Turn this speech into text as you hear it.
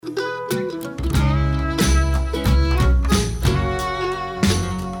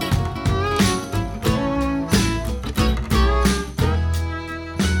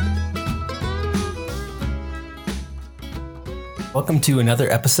welcome to another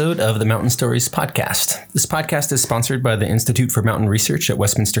episode of the Mountain Stories podcast. This podcast is sponsored by the Institute for Mountain Research at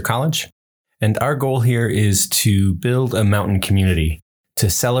Westminster College, and our goal here is to build a mountain community, to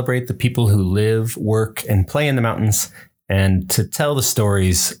celebrate the people who live, work, and play in the mountains, and to tell the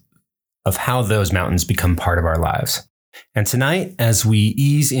stories of how those mountains become part of our lives. And tonight, as we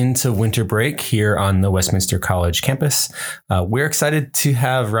ease into winter break here on the Westminster College campus, we're excited to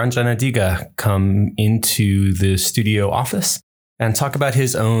have Ranjan Adiga come into the studio office and talk about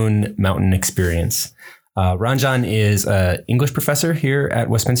his own mountain experience. Ranjan is an English professor here at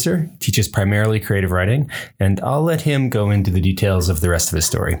Westminster, teaches primarily creative writing, and I'll let him go into the details of the rest of his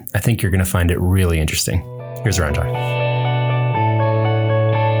story. I think you're going to find it really interesting. Here's Ranjan.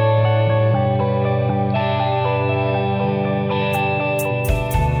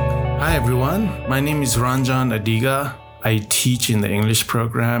 Hi everyone, my name is Ranjan Adiga. I teach in the English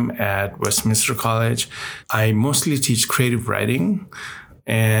program at Westminster College. I mostly teach creative writing,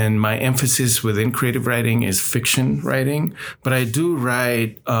 and my emphasis within creative writing is fiction writing, but I do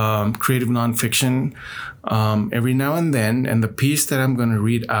write creative nonfiction every now and then, and the piece that I'm going to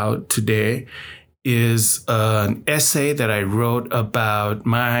read out today is an essay that I wrote about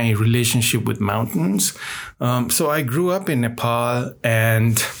my relationship with mountains. So I grew up in Nepal,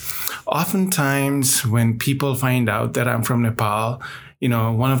 and oftentimes when people find out that I'm from Nepal,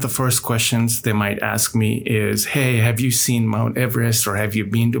 one of the first questions they might ask me is, hey, have you seen Mount Everest, or have you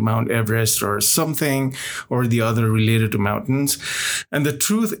been to Mount Everest, or something or the other related to mountains? And the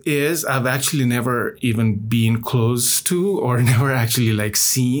truth is, I've actually never even been close to or never actually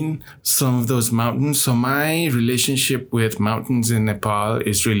seen some of those mountains. So my relationship with mountains in Nepal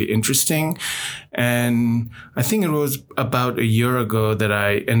is really interesting. And I think it was about a year ago that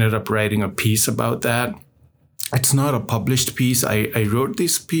I ended up writing a piece about that. It's not a published piece. I wrote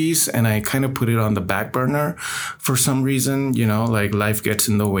this piece and I kind of put it on the back burner for some reason, life gets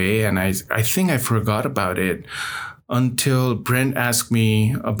in the way. And I think I forgot about it until Brent asked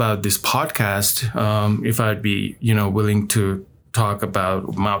me about this podcast, if I'd be, willing to talk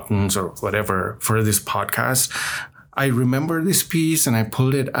about mountains or whatever for this podcast. I remember this piece and I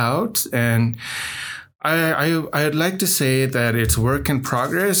pulled it out, and I'd like to say that it's work in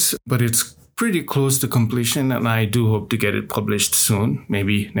progress, but it's pretty close to completion, and I do hope to get it published soon,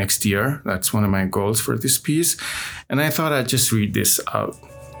 maybe next year. That's one of my goals for this piece. And I thought I'd just read this out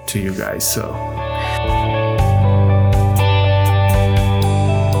to you guys. So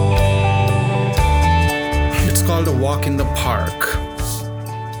it's called A Walk in the Park.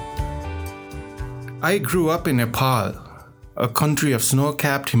 I grew up in Nepal, a country of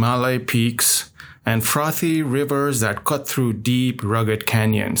snow-capped Himalaya peaks and frothy rivers that cut through deep, rugged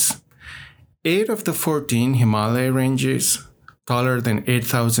canyons. 8 of the 14 Himalaya ranges, taller than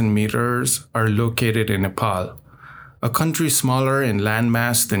 8,000 meters, are located in Nepal, a country smaller in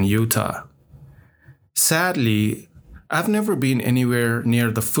landmass than Utah. Sadly, I've never been anywhere near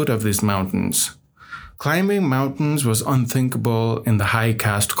the foot of these mountains. Climbing mountains was unthinkable in the high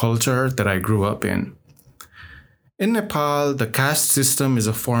caste culture that I grew up in. In Nepal, the caste system is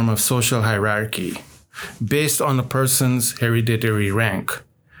a form of social hierarchy based on a person's hereditary rank.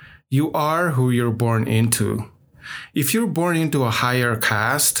 You are who you're born into. If you're born into a higher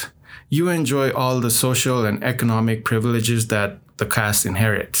caste, you enjoy all the social and economic privileges that the caste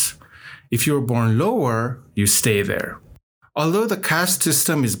inherits. If you're born lower, you stay there. Although the caste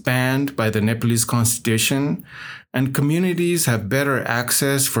system is banned by the Nepalese constitution and communities have better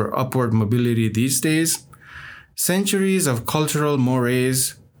access for upward mobility these days, centuries of cultural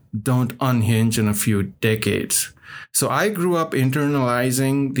mores don't unhinge in a few decades. So I grew up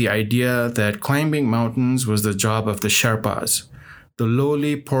internalizing the idea that climbing mountains was the job of the Sherpas, the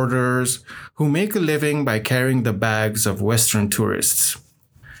lowly porters who make a living by carrying the bags of Western tourists.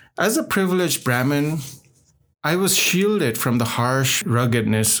 As a privileged Brahmin, I was shielded from the harsh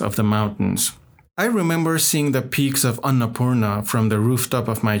ruggedness of the mountains. I remember seeing the peaks of Annapurna from the rooftop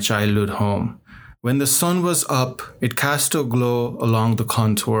of my childhood home. When the sun was up, it cast a glow along the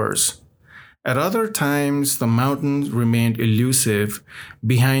contours. At other times, the mountains remained elusive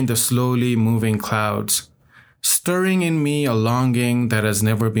behind the slowly moving clouds, stirring in me a longing that has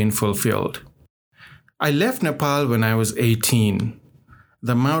never been fulfilled. I left Nepal when I was 18.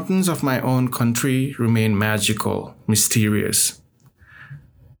 The mountains of my own country remain magical, mysterious.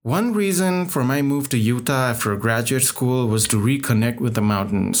 One reason for my move to Utah after graduate school was to reconnect with the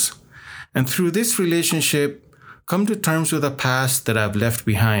mountains, and through this relationship, come to terms with a past that I've left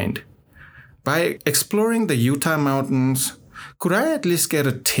behind. By exploring the Utah mountains, could I at least get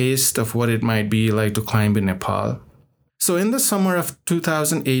a taste of what it might be like to climb in Nepal? So in the summer of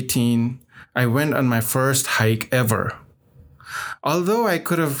 2018, I went on my first hike ever. Although I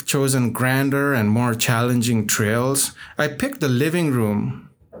could have chosen grander and more challenging trails, I picked the living room,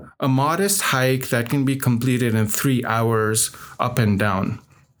 a modest hike that can be completed in 3 hours up and down.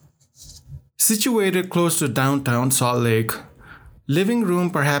 Situated close to downtown Salt Lake, Living Room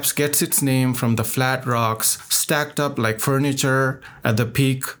perhaps gets its name from the flat rocks stacked up like furniture at the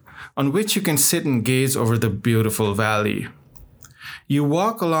peak on which you can sit and gaze over the beautiful valley. You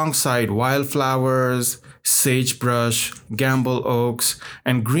walk alongside wildflowers, sagebrush, gamble oaks,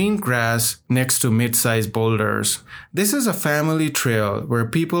 and green grass next to mid-sized boulders. This is a family trail where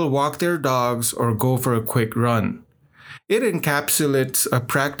people walk their dogs or go for a quick run. It encapsulates a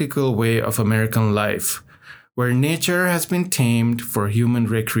practical way of American life, where nature has been tamed for human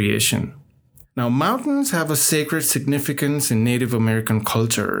recreation. Now, mountains have a sacred significance in Native American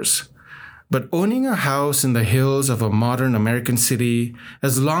cultures, but owning a house in the hills of a modern American city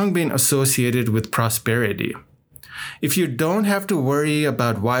has long been associated with prosperity. If you don't have to worry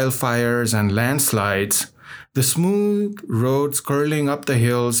about wildfires and landslides, the smooth roads curling up the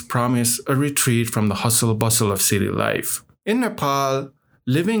hills promise a retreat from the hustle bustle of city life. In Nepal,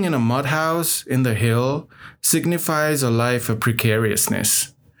 living in a mud house in the hill signifies a life of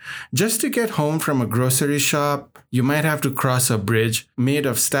precariousness. Just to get home from a grocery shop, you might have to cross a bridge made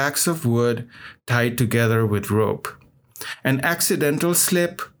of stacks of wood tied together with rope. An accidental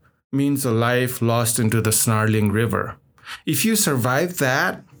slip means a life lost into the snarling river. If you survive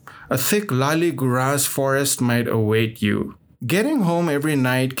that, a thick lolly-guras forest might await you. Getting home every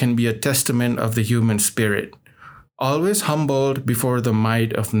night can be a testament of the human spirit, always humbled before the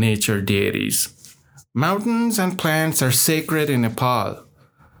might of nature deities. Mountains and plants are sacred in Nepal,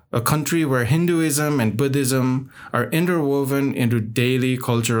 a country where Hinduism and Buddhism are interwoven into daily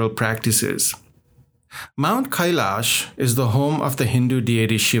cultural practices. Mount Kailash is the home of the Hindu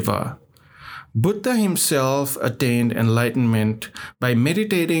deity Shiva. Buddha himself attained enlightenment by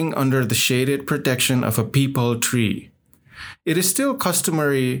meditating under the shaded protection of a peepal tree. It is still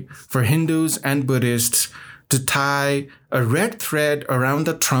customary for Hindus and Buddhists to tie a red thread around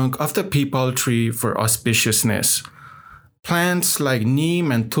the trunk of the peepal tree for auspiciousness. Plants like neem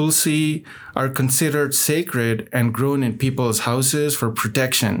and tulsi are considered sacred and grown in people's houses for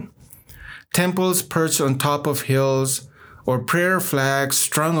protection. Temples perched on top of hills or prayer flags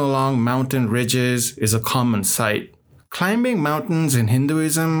strung along mountain ridges is a common sight. Climbing mountains in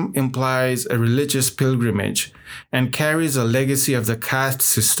Hinduism implies a religious pilgrimage and carries a legacy of the caste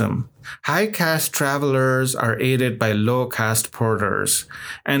system. High caste travelers are aided by low caste porters,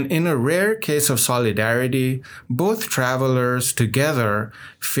 and in a rare case of solidarity, both travelers together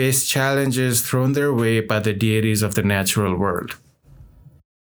face challenges thrown their way by the deities of the natural world.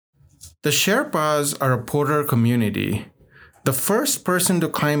 The Sherpas are a porter community. The first person to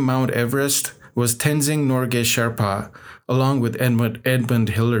climb Mount Everest was Tenzing Norgay Sherpa, along with Edmund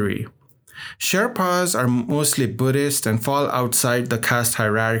Hillary. Sherpas are mostly Buddhist and fall outside the caste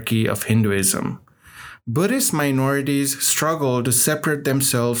hierarchy of Hinduism. Buddhist minorities struggle to separate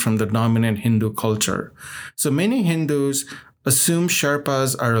themselves from the dominant Hindu culture, so many Hindus assume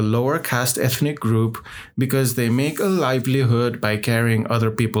Sherpas are a lower caste ethnic group because they make a livelihood by carrying other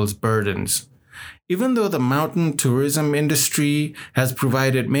people's burdens. Even though the mountain tourism industry has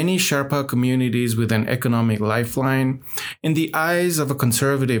provided many Sherpa communities with an economic lifeline, in the eyes of a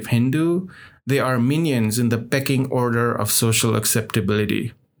conservative Hindu, they are minions in the pecking order of social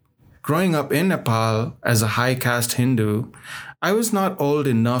acceptability. Growing up in Nepal as a high caste Hindu, I was not old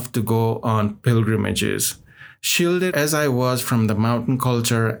enough to go on pilgrimages, shielded as I was from the mountain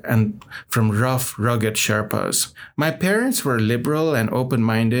culture and from rough, rugged Sherpas. My parents were liberal and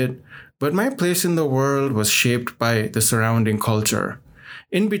open-minded, but my place in the world was shaped by the surrounding culture.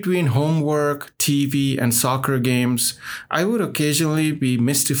 In between homework, TV, and soccer games, I would occasionally be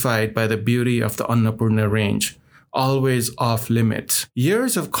mystified by the beauty of the Annapurna Range, always off limits.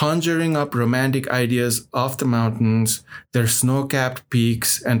 Years of conjuring up romantic ideas of the mountains, their snow-capped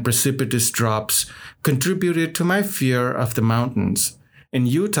peaks, and precipitous drops contributed to my fear of the mountains. In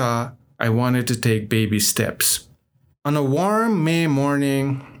Utah, I wanted to take baby steps. On a warm May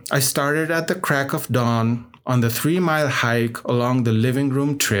morning, I started at the crack of dawn on the 3-mile hike along the Living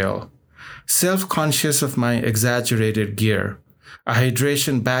Room Trail, self-conscious of my exaggerated gear, a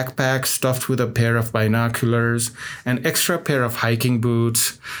hydration backpack stuffed with a pair of binoculars, an extra pair of hiking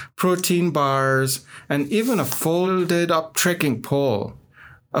boots, protein bars, and even a folded-up trekking pole.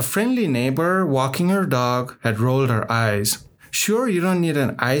 A friendly neighbor walking her dog had rolled her eyes. "Sure, you don't need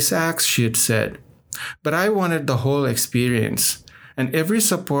an ice axe," she had said. But I wanted the whole experience, and every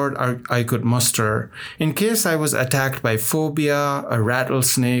support I could muster in case I was attacked by phobia, a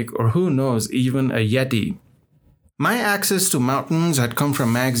rattlesnake, or who knows, even a yeti. My access to mountains had come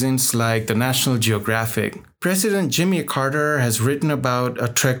from magazines like the National Geographic. President Jimmy Carter has written about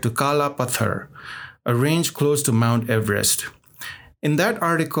a trek to Kala Pathar, a range close to Mount Everest. In that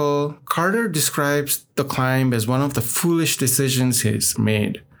article, Carter describes the climb as one of the foolish decisions he's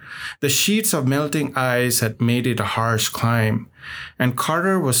made. The sheets of melting ice had made it a harsh climb, and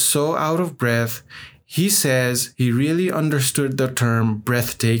Carter was so out of breath, he says he really understood the term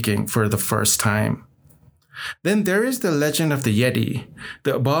breathtaking for the first time. Then there is the legend of the Yeti,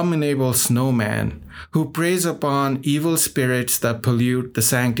 the abominable snowman, who preys upon evil spirits that pollute the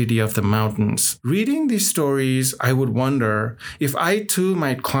sanctity of the mountains. Reading these stories, I would wonder if I too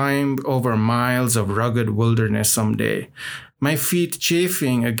might climb over miles of rugged wilderness someday, my feet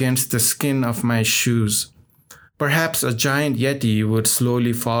chafing against the skin of my shoes. Perhaps a giant Yeti would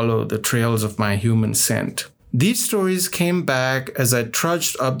slowly follow the trails of my human scent. These stories came back as I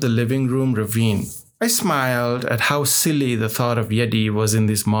trudged up the living room ravine. I smiled at how silly the thought of Yeti was in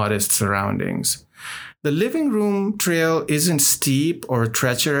these modest surroundings. The living room trail isn't steep or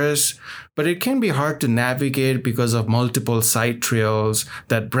treacherous, but it can be hard to navigate because of multiple side trails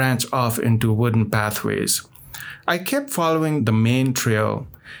that branch off into wooden pathways. I kept following the main trail,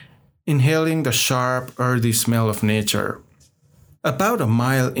 inhaling the sharp, earthy smell of nature. About a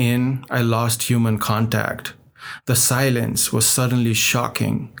mile in, I lost human contact. The silence was suddenly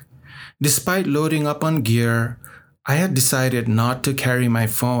shocking. Despite loading up on gear, I had decided not to carry my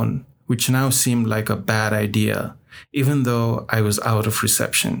phone, which now seemed like a bad idea, even though I was out of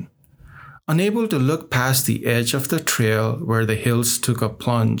reception. Unable to look past the edge of the trail where the hills took a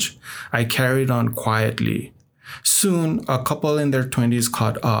plunge, I carried on quietly. Soon, a couple in their 20s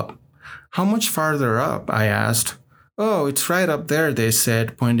caught up. "How much farther up?" I asked. "Oh, it's right up there," they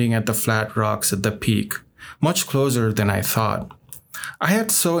said, pointing at the flat rocks at the peak. Much closer than I thought. I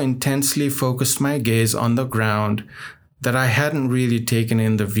had so intensely focused my gaze on the ground that I hadn't really taken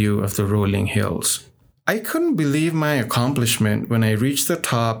in the view of the rolling hills. I couldn't believe my accomplishment when I reached the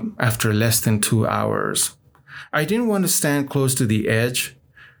top after less than 2 hours. I didn't want to stand close to the edge,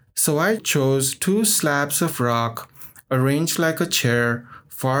 so I chose 2 slabs of rock arranged like a chair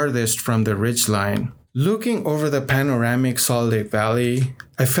farthest from the ridgeline. Looking over the panoramic Salt Lake Valley,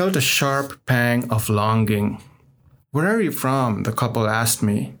 I felt a sharp pang of longing. "Where are you from?" the couple asked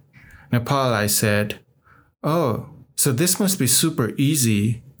me. "Nepal," I said. "Oh, so this must be super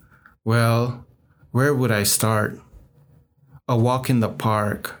easy." "Well, where would I start?" "A walk in the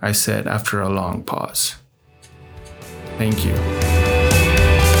park," I said after a long pause. Thank you.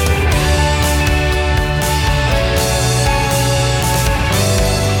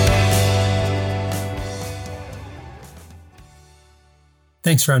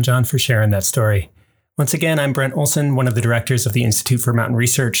 Thanks, Ranjan, for sharing that story. Once again, I'm Brent Olson, one of the directors of the Institute for Mountain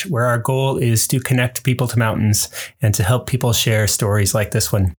Research, where our goal is to connect people to mountains and to help people share stories like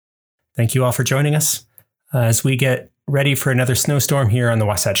this one. Thank you all for joining us. As we get ready for another snowstorm here on the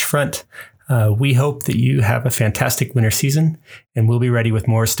Wasatch Front, we hope that you have a fantastic winter season, and we'll be ready with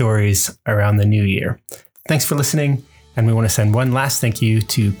more stories around the new year. Thanks for listening, and we want to send one last thank you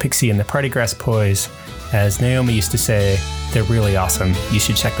to Pixie and the Partygrass Poise. As Naomi used to say, they're really awesome. You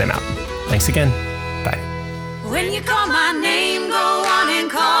should check them out. Thanks again. Bye. When you call my name, go on and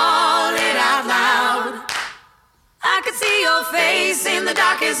call it out loud. I could see your face in the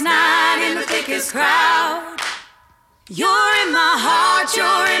darkest night, in the thickest crowd. You're in my heart,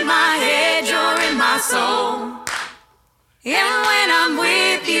 you're in my head, you're in my soul. And when I'm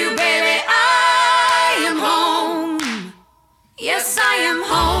with you, baby, I am home. Yes, I am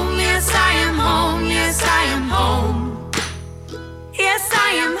home.